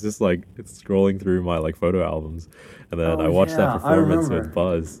ago? I was just like scrolling through my like photo albums, and then Oh, I watched yeah, that I performance remember. with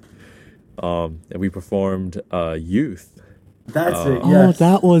Buzz. And we performed Youth That's it. Oh, Yes.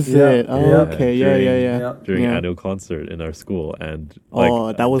 that was Yeah, it. Oh, yeah. okay. Yeah, yeah, yeah. Yeah. during Yeah. annual concert in our school, and like,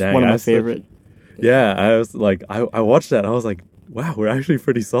 Oh, that was dang, one of I my was such- favorite. Yeah, I was like I watched that. And I was like, wow, we're actually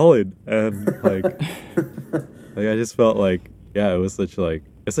pretty solid, and like I just felt like yeah, it's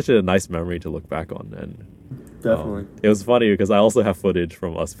such a nice memory to look back on, and Definitely. it was funny because I also have footage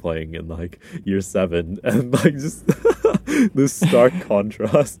from us playing in like year 7, and like just this stark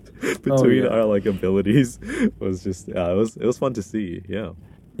contrast between yeah. our like abilities was just it was fun to see. Yeah.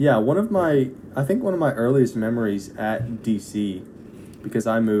 Yeah, I think one of my earliest memories at DC, because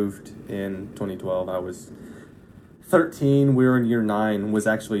I moved in 2012. I was 13. We were in year 9. Was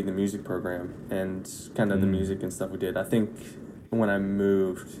actually the music program and kind of the music and stuff we did. I think when I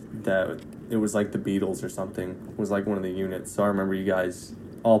moved, that it was like the Beatles or something. It was like one of the units. So I remember you guys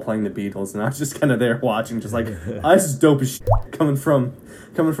all playing the Beatles, and I was just kind of there watching, just like, this is dope as shit. Coming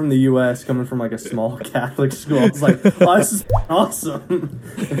from the U.S., coming from like a small Catholic school. I was like, this is awesome.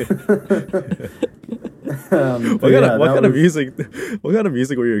 What kind of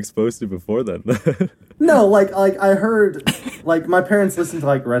music were you exposed to before then? No, like I heard, like my parents listened to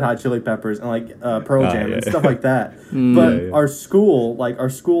like Red Hot Chili Peppers and like Pearl Jam yeah, and yeah. stuff like that. But Yeah, yeah. our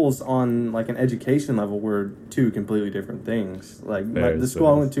schools on like an education level were two completely different things. Like Fair, the school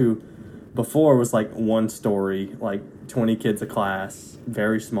I fair. went to before was like one story, like 20 kids a class,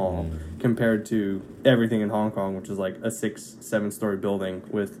 very small, compared to everything in Hong Kong, which is like a 6-7 story building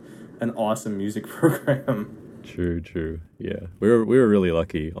with an awesome music program. True. Yeah, we were really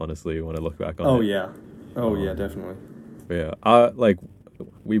lucky, honestly, when I look back on Oh it. yeah, yeah, definitely. Yeah, like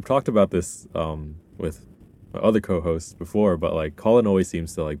we've talked about this with my other co-hosts before, but like Colin always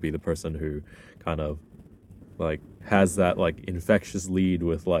seems to like be the person who kind of like has that like infectious lead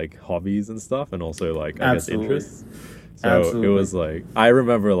with like hobbies and stuff, and also like I guess Absolutely. interests. So Absolutely. it was like I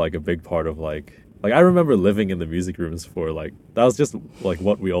remember like a big part of like I remember living in the music rooms for like that was just like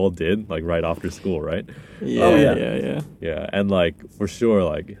what we all did like right after school, right? Yeah, Oh, yeah. yeah. Yeah, and like for sure,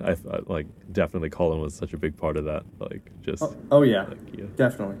 like I like definitely Colin was such a big part of that. Like just Oh yeah, like yeah,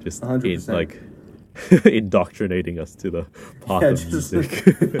 definitely, just 100%. like indoctrinating us to the path Yeah, of just- music.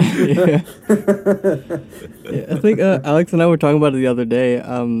 Yeah, I think Alex and I were talking about it the other day.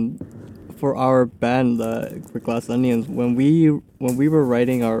 For our band, for Glass Onions, when we were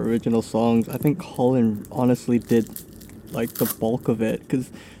writing our original songs, I think Colin honestly did like the bulk of it because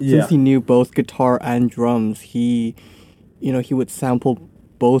Yeah. since he knew both guitar and drums, he would sample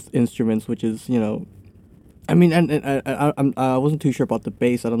both instruments, which is I mean, and I wasn't too sure about the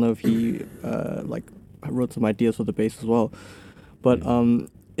bass. I don't know if he like wrote some ideas for the bass as well, but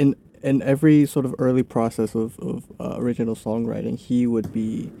in every sort of early process of original songwriting, he would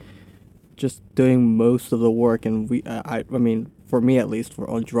be just doing most of the work, and I mean, for me at least,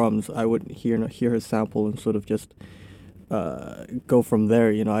 on drums, I would hear his sample and sort of just go from there.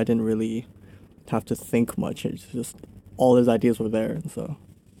 I didn't really have to think much. It's just all his ideas were there, and so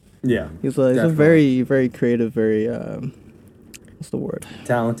Yeah, he's a definitely. very, very creative, very what's the word?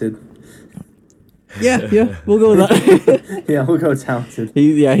 talented. Yeah, we'll go with that. Yeah, we'll go talented.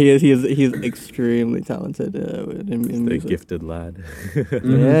 He is extremely talented in The music. gifted lad.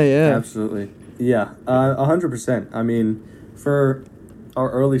 Yeah. Absolutely. Yeah, 100%. I mean, for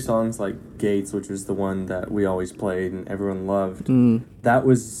our early songs like Gates, which was the one that we always played and everyone loved, that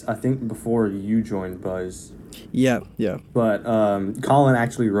was, I think, before you joined Buzz. Yeah. But Colin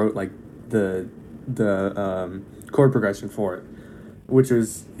actually wrote like the chord progression for it. which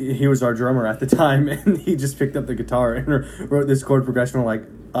was he was our drummer at the time, and he just picked up the guitar and wrote this chord progression. We're like,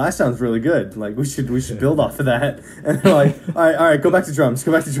 oh, that sounds really good. Like we should build off of that. And they're like, all right, go back to drums.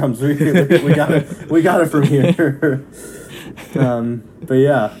 We got it from here. But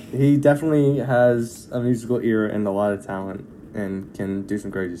yeah, he definitely has a musical ear and a lot of talent, and can do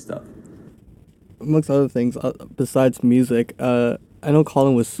some crazy stuff. Amongst other things, besides music, I know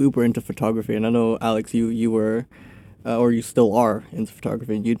Colin was super into photography, and I know Alex, you were, or you still are into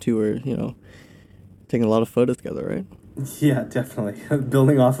photography, and you two were, taking a lot of photos together, right? Yeah, definitely.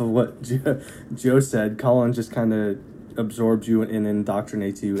 Building off of what Joe said, Colin just kind of absorbs you and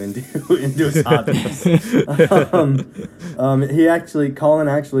indoctrinates you into his hobbies. Colin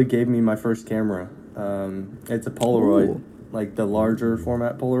actually gave me my first camera. It's a Polaroid, Ooh. like the larger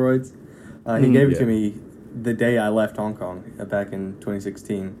format Polaroids. He gave it to me the day I left Hong Kong back in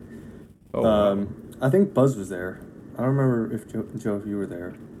 2016. Oh, wow. I think Buzz was there. I don't remember if Joe, if you were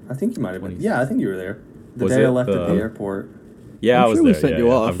there. I think you might have been. Yeah, I think you were there. The Was day I it left at the the- airport. Yeah, I'm I was sure we there. sent yeah, you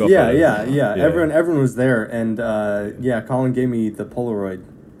yeah. off. I've got Yeah, photos. yeah. Everyone was there, and Colin gave me the Polaroid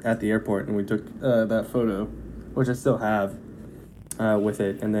at the airport, and we took that photo, which I still have with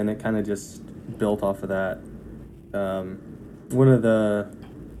it, and then it kind of just built off of that. One of the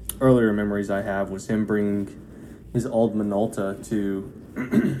earlier memories I have was him bringing his old Minolta to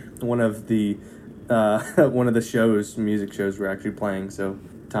one of the music shows we're actually playing, so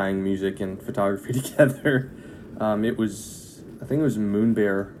tying music and photography together. I think it was Moon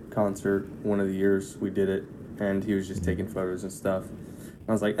Bear concert one of the years we did it, and he was just taking photos and stuff.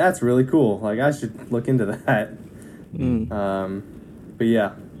 I was like, that's really cool. Like, I should look into that. But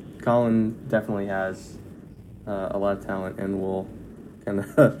yeah, Colin definitely has a lot of talent, and will kind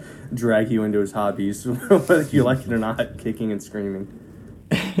of drag you into his hobbies, whether you like it or not, kicking and screaming.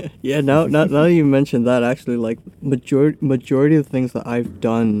 Yeah, now you mentioned that, actually, like majority of the things that I've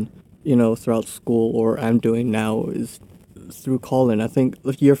done, throughout school or I'm doing now is through Colin. I think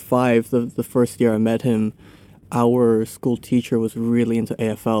year 5, the first year I met him, our school teacher was really into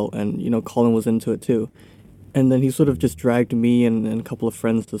AFL, and Colin was into it too. And then he sort of just dragged me and a couple of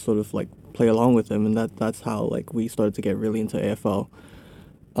friends to sort of like play along with him, and that's how like we started to get really into AFL.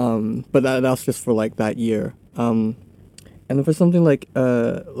 But that's just for like that year. And then for something like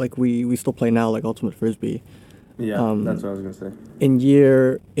we still play now, like Ultimate Frisbee. Yeah, that's what I was gonna say. In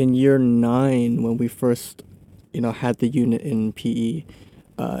year 9, when we first had the unit in PE,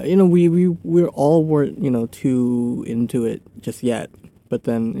 we all weren't too into it just yet. But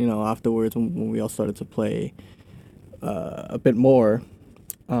then afterwards, when we all started to play a bit more,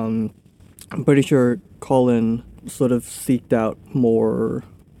 I'm pretty sure Colin sort of seeked out more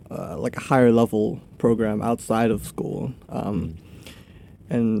like a higher level program outside of school,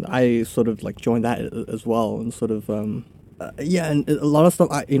 and I sort of like joined that as well, and sort of and a lot of stuff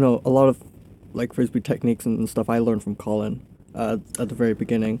a lot of like Frisbee techniques and stuff I learned from Colin at the very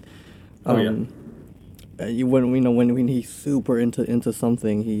beginning. When he's super into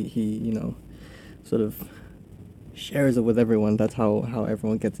something, he sort of shares it with everyone. That's how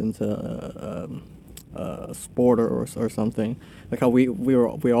everyone gets into a sport or something. Like how we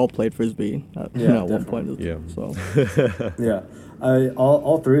all played Frisbee at one point. Yeah. So Yeah,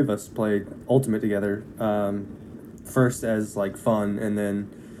 all 3 of us played Ultimate together. First as like fun, and then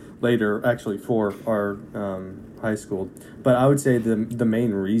later actually for our high school. But I would say the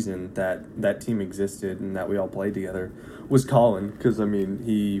main reason that team existed and that we all played together was Colin, because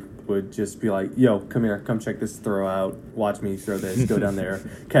he would just be like, yo, come here, come check this throw out, watch me throw this, go down there,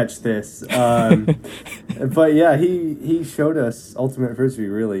 catch this. But yeah, he showed us Ultimate Frisbee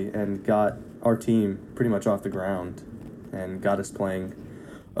really, and got our team pretty much off the ground, and got us playing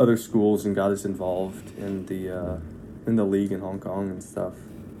other schools, and got us involved in the league in Hong Kong and stuff.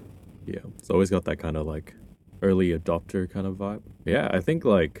 Yeah, it's always got that kind of like early adopter kind of vibe. Yeah, I think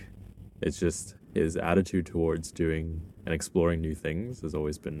like it's just his attitude towards doing and exploring new things has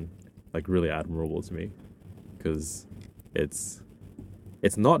always been like really admirable to me, because it's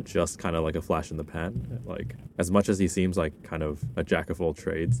not just kind of like a flash in the pan. Like, as much as he seems like kind of a jack of all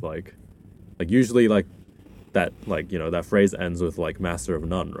trades, like usually like that, like, that phrase ends with like master of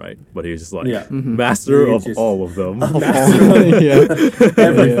none, right? But he's just like master He of just- all of them.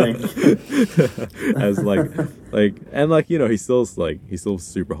 Everything. As like and like he's still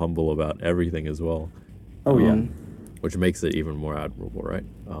super humble about everything as well. Oh yeah. Which makes it even more admirable, right?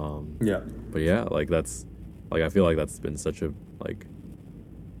 Yeah. But yeah, like that's like I feel like that's been such a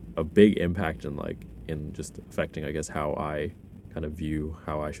big impact in just affecting, I guess, how I kind of view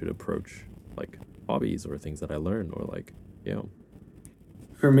how I should approach like hobbies or things that I learn, or like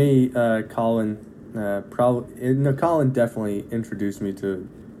For me, Colin Probably, no, Colin definitely introduced me to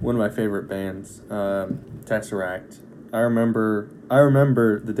one of my favorite bands, Tesseract. I remember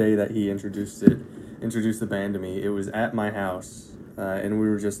the day that he introduced the band to me. It was at my house, and we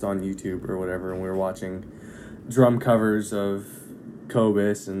were just on YouTube or whatever, and we were watching drum covers of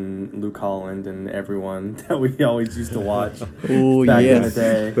Cobus and Luke Holland and everyone that we always used to watch Oh, back in the yes.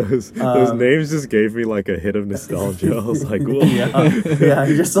 day. Those names just gave me like a hit of nostalgia. I was like, whoa. Yeah,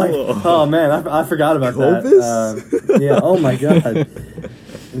 you're just like, oh man, I forgot about that. Yeah, oh my god,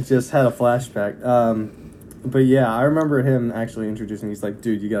 it just had a flashback. But yeah, I remember him actually introducing me. He's like,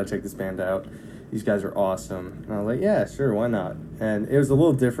 dude, you gotta check this band out. These guys are awesome. And I was like, yeah, sure, why not? And it was a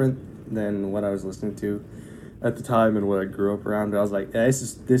little different than what I was listening to at the time and what I grew up around. But I was like, yeah,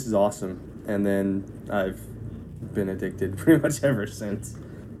 this is awesome. And then I've been addicted pretty much ever since.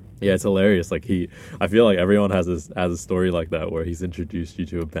 Yeah, it's hilarious. Like I feel like everyone has a story like that where he's introduced you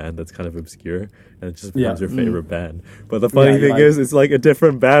to a band that's kind of obscure and it just becomes your favorite band. But the funny thing is, it's like a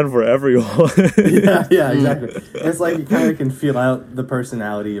different band for everyone. yeah, exactly. It's like you kind of can feel out the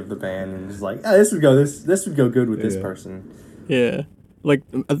personality of the band and just like, this would go good with this person. Yeah. Like,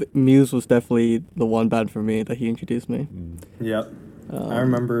 I think Muse was definitely the one band for me that he introduced me. Yep. I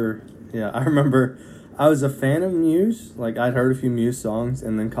remember I was a fan of Muse. Like, I'd heard a few Muse songs,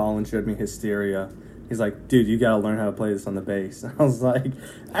 and then Colin showed me Hysteria. He's like, dude, you gotta learn how to play this on the bass. I was like,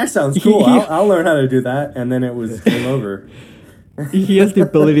 that sounds cool. I'll learn how to do that. And then it was game over. He has the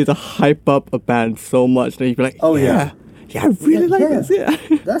ability to hype up a band so much that you'd be like, oh, yeah. Yeah, I really like this, yeah.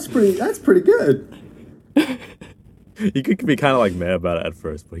 That's pretty good. He could be kind of like mad about it at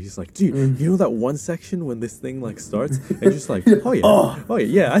first, but he's like, dude, you know that one section when this thing like starts, and you're just like, oh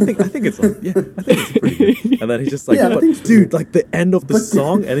yeah, I think it's like, yeah, I think it's pretty good. And then he's just like, but dude, like the end of the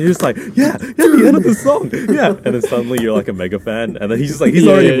song, and you're just like, yeah, the end of the song, yeah. And then suddenly you're like a mega fan, and then he's just like, he's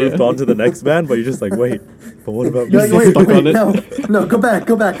already moved on to the next band, but you're just like, wait, but what about me? Stuck on it. No, go back.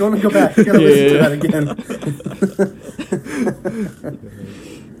 I want to go back. You gotta listen to that again.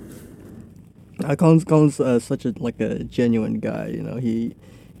 Colin's such a genuine guy, you know.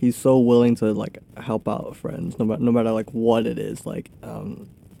 He's so willing to like help out friends, no matter like what it is. Like,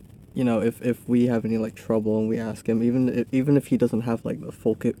 you know, if we have any like trouble and we ask him, even if he doesn't have like the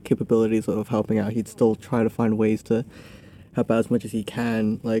full capabilities of helping out, he'd still try to find ways to help out as much as he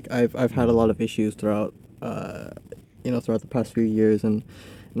can. Like I've had a lot of issues throughout the past few years, and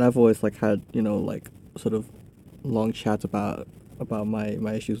I've always like had, you know, like sort of long chats about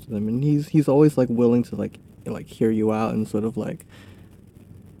my issues with him, and he's always like willing to like hear you out and sort of like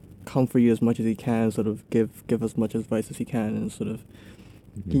comfort you as much as he can, sort of give as much advice as he can, and sort of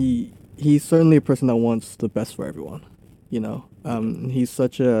he's certainly a person that wants the best for everyone, you know. He's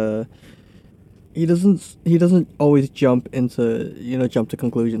such a he doesn't always jump to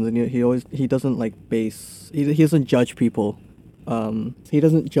conclusions, and he doesn't like he doesn't judge people. He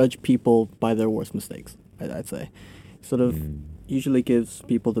doesn't judge people by their worst mistakes, I'd say. Sort of usually gives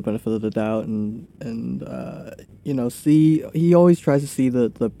people the benefit of the doubt, and you know, he always tries to see the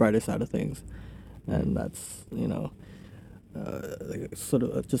brighter side of things, and that's, you know, sort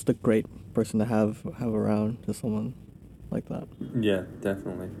of just a great person to have around, just someone like that. Yeah,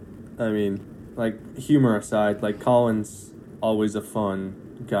 definitely. I mean, like, humor aside, like, Colin's always a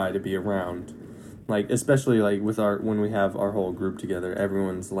fun guy to be around. Like, especially like when we have our whole group together,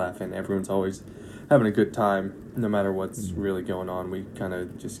 everyone's laughing, everyone's always having a good time, no matter what's really going on. We kind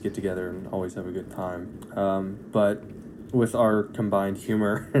of just get together and always have a good time. But with our combined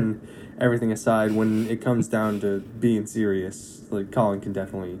humor and everything aside, when it comes down to being serious, like, Colin can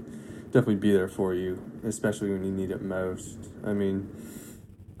definitely be there for you, especially when you need it most. I mean,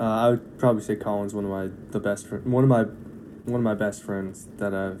 I would probably say Colin's one of my best friends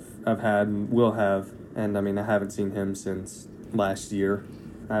that I've had and will have. And I mean, I haven't seen him since last year.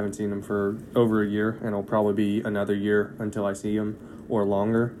 I haven't seen him for over a year, and it'll probably be another year until I see him, or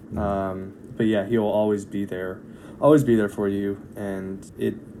longer. But yeah, he'll always be there for you, and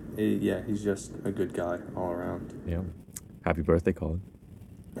he's just a good guy all around. Yeah. Happy birthday, Colin.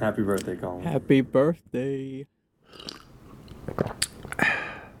 Happy birthday, Colin. Happy birthday.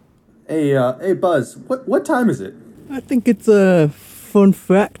 Hey, Buzz. What time is it? I think it's a fun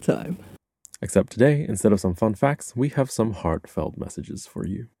fact time. Except today, instead of some fun facts, we have some heartfelt messages for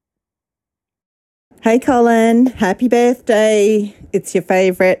you. Hey Colin, happy birthday. It's your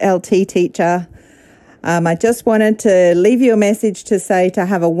favourite LT teacher. I just wanted to leave you a message to say to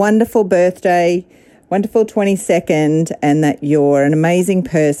have a wonderful birthday, wonderful 22nd, and that you're an amazing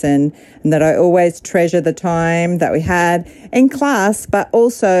person, and that I always treasure the time that we had in class, but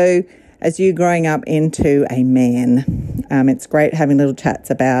also as you growing up into a man. It's great having little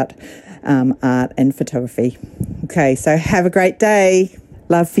chats about art and photography. Okay, so have a great day.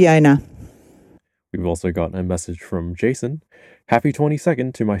 Love, Fiona. We've also got a message from Jason. Happy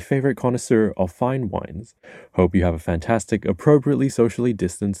 22nd to my favorite connoisseur of fine wines. Hope you have a fantastic, appropriately socially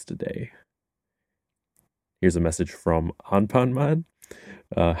distanced day. Here's a message from Anpan Man.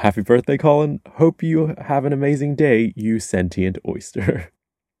 Happy birthday, Colin. Hope you have an amazing day, you sentient oyster.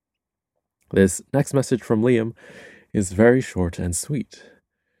 This next message from Liam is very short and sweet.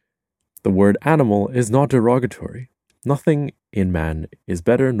 The word animal is not derogatory. Nothing in man is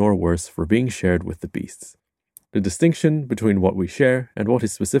better nor worse for being shared with the beasts. The distinction between what we share and what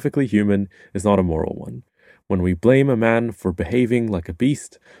is specifically human is not a moral one. When we blame a man for behaving like a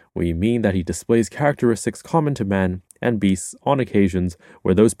beast, we mean that he displays characteristics common to man and beasts on occasions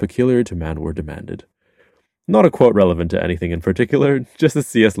where those peculiar to man were demanded. Not a quote relevant to anything in particular, just a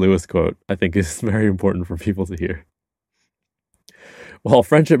C.S. Lewis quote I think is very important for people to hear. While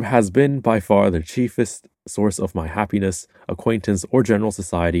friendship has been by far the chiefest source of my happiness, acquaintance, or general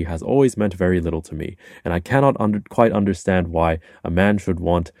society has always meant very little to me, and I cannot quite understand why a man should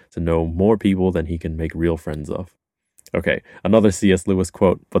want to know more people than he can make real friends of. Okay, another C.S. Lewis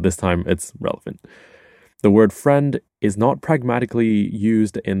quote, but this time it's relevant. The word friend is not pragmatically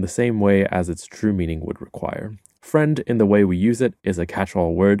used in the same way as its true meaning would require. Friend, in the way we use it, is a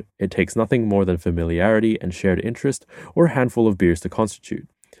catch-all word. It takes nothing more than familiarity and shared interest or a handful of beers to constitute.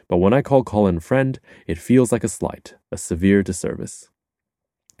 But when I call Colin friend, it feels like a slight, a severe disservice.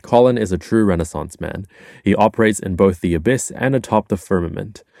 Colin is a true Renaissance man. He operates in both the abyss and atop the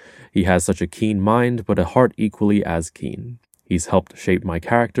firmament. He has such a keen mind, but a heart equally as keen. He's helped shape my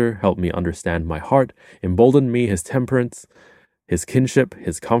character, helped me understand my heart, emboldened me his temperance, his kinship,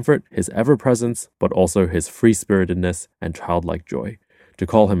 his comfort, his ever-presence, but also his free-spiritedness and childlike joy. To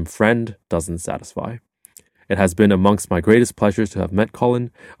call him friend doesn't satisfy. It has been amongst my greatest pleasures to have met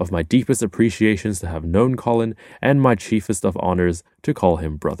Colin, of my deepest appreciations to have known Colin, and my chiefest of honors to call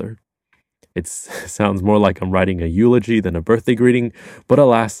him brother. It sounds more like I'm writing a eulogy than a birthday greeting, but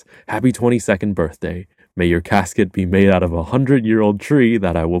alas, happy 22nd birthday. May your casket be made out of a 100-year-old tree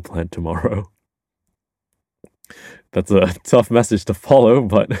that I will plant tomorrow. That's a tough message to follow,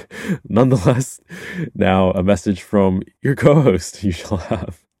 but nonetheless, now a message from your co-host you shall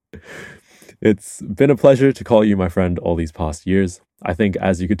have. It's been a pleasure to call you my friend all these past years. I think,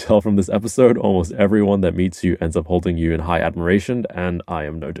 as you could tell from this episode, almost everyone that meets you ends up holding you in high admiration, and I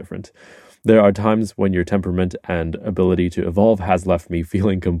am no different. There are times when your temperament and ability to evolve has left me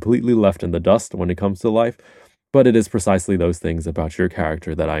feeling completely left in the dust when it comes to life, but it is precisely those things about your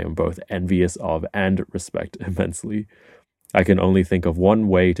character that I am both envious of and respect immensely. I can only think of one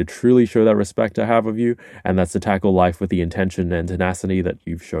way to truly show that respect I have of you, and that's to tackle life with the intention and tenacity that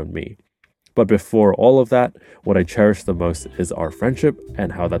you've shown me. But before all of that, what I cherish the most is our friendship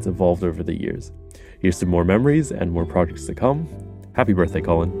and how that's evolved over the years. Here's to more memories and more projects to come. Happy birthday,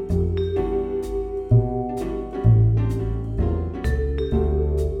 Colin.